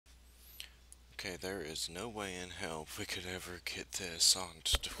Okay, there is no way in hell we could ever get this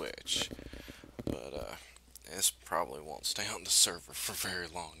onto Twitch, but this probably won't stay on the server for very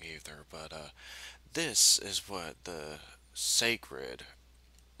long either. But this is what the sacred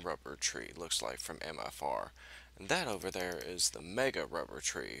rubber tree looks like from MFR, and that over there is the mega rubber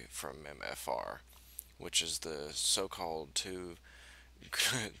tree from MFR, which is the so-called two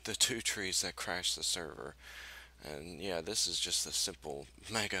the two trees that crashed the server. And yeah, this is just the simple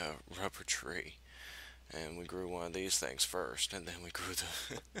mega rubber tree. And we grew one of these things first, and then we grew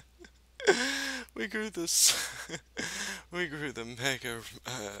the we grew this we grew the mega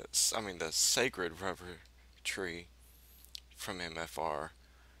I mean the sacred rubber tree from MFR.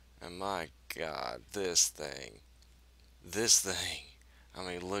 And my god, this thing, I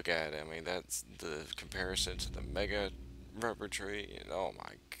mean, look at it. I mean, that's the comparison to the mega rubber tree, and oh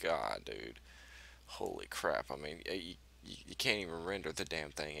my god, dude, holy crap. I mean, you can't even render the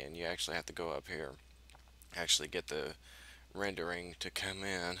damn thing in. You actually have to go up here, actually get the rendering to come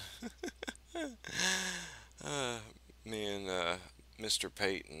in. uh, Me and Mr.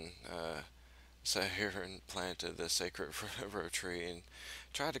 Peyton sat here and planted the sacred rubber tree and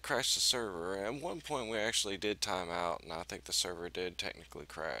tried to crash the server. At one point, we actually did time out, and I think the server did technically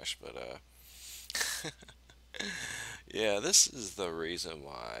crash. But yeah, this is the reason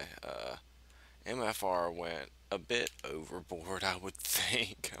why MFR went a bit overboard, I would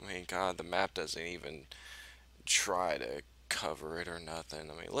think. I mean, God, the map doesn't even try to cover it or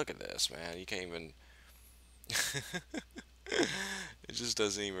nothing. I mean, look at this, man. You can't even. It just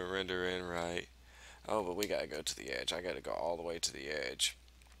doesn't even render in right. Oh, but we gotta go to the edge. I gotta go all the way to the edge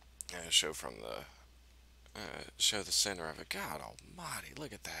and show from the show the center of it. God Almighty,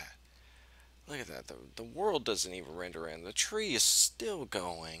 look at that! Look at that. The world doesn't even render in. The tree is still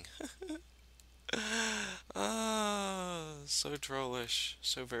going. Ah, so trollish,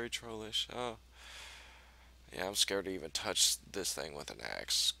 so very trollish. Oh, yeah, I'm scared to even touch this thing with an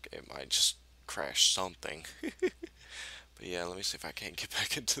axe. It might just crash something. But yeah, let me see if I can't get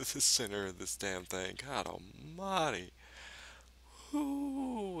back into the center of this damn thing. God Almighty.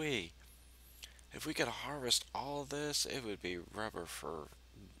 Hoo-wee. If we could harvest all this, it would be rubber for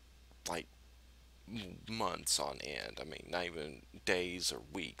like months on end. I mean, not even days or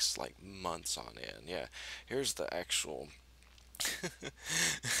weeks, like months on end. Yeah, here's the actual.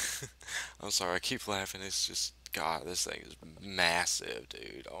 I'm sorry, I keep laughing. It's just, God, this thing is massive,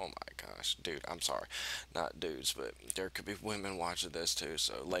 dude. Oh my gosh, dude, I'm sorry. Not dudes, but there could be women watching this too,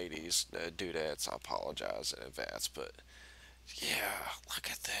 so ladies, dudettes, I apologize in advance. But yeah,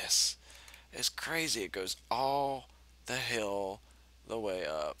 look at this. It's crazy. It goes all the hill the way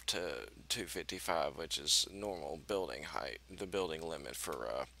up to 255, which is normal building height, the building limit for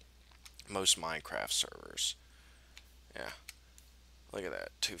most Minecraft servers. Yeah, look at that.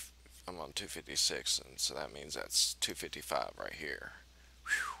 I'm on 256, and so that means that's 255 right here.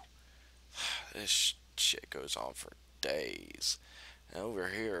 Whew. This shit goes on for days. And over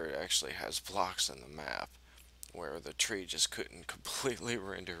here, it actually has blocks in the map where the tree just couldn't completely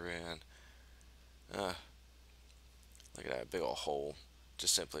render in. Uh, Look at that big old hole.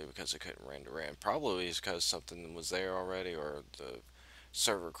 Just simply because it couldn't render in. Probably it's because something was there already, or the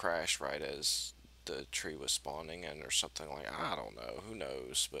server crashed right as the tree was spawning in, or something like. I don't know. Who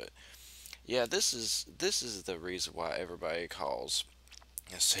knows? But yeah, this is the reason why everybody calls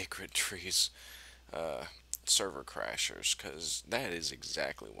sacred trees uh, server crashers, because that is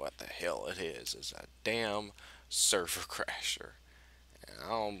exactly what the hell it is a damn server crasher. And I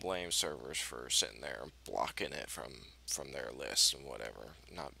don't blame servers for sitting there and blocking it from their lists and whatever.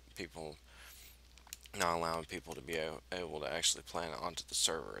 Not allowing people to be able to actually plan it onto the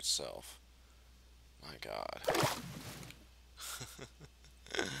server itself. My God.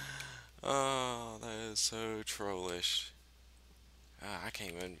 Oh, that is so trollish. I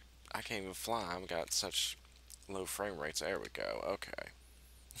can't even fly. I've got such low frame rates. There we go. Okay.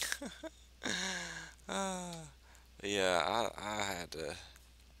 uh, yeah,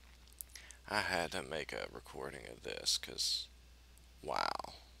 I had to make a recording of this because wow.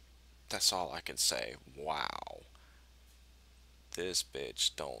 That's all I can say. Wow. This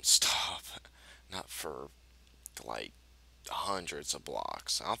bitch don't stop. Not for like hundreds of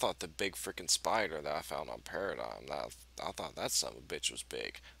blocks. I thought the big freaking spider that I found on Paradigm, I thought that son of a bitch was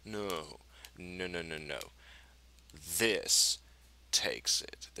big. No. No, no, no, no. This takes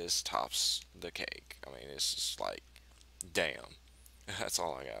it. This tops the cake. I mean, it's just like, damn. That's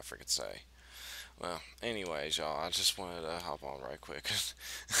all I gotta freaking say. Well, anyways, y'all, I just wanted to hop on right quick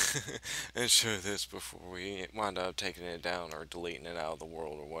and show this before we wind up taking it down or deleting it out of the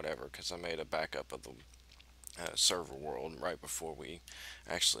world or whatever, because I made a backup of the server world right before we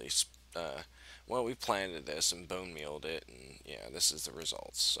actually uh, well, we planted this and bone mealed it, and yeah, this is the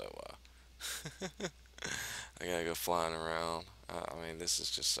results. So, I gotta go flying around. I mean, this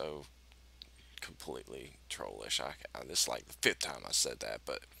is just so completely trollish. This is like the fifth time I said that,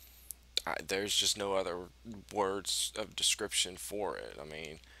 but there's just no other words of description for it. I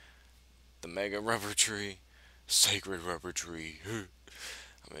mean, the mega rubber tree, sacred rubber tree.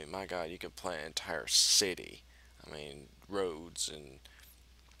 I mean, my God, you could plant an entire city. I mean, roads and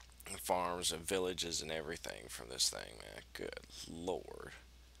farms and villages and everything from this thing, man. Good Lord.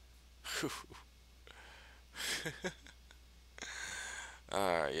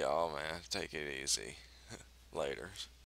 Alright, y'all, man. Take it easy. Later.